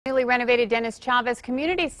newly renovated Dennis Chavez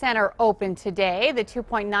Community Center opened today. The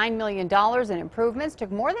 $2.9 million in improvements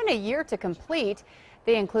took more than a year to complete.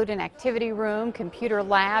 They include an activity room, computer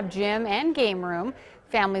lab, gym, and game room.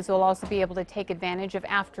 Families will also be able to take advantage of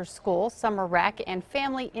after-school, summer rec, and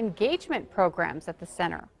family engagement programs at the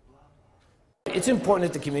center. It's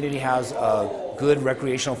important that the community has good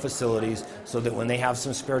recreational facilities so that when they have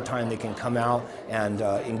some spare time they can come out and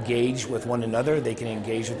engage with one another, they can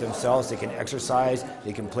engage with themselves, they can exercise,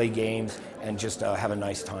 they can play games, and just have a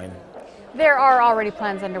nice time. There are already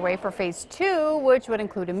plans underway for Phase 2, which would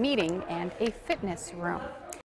include a meeting and a fitness room.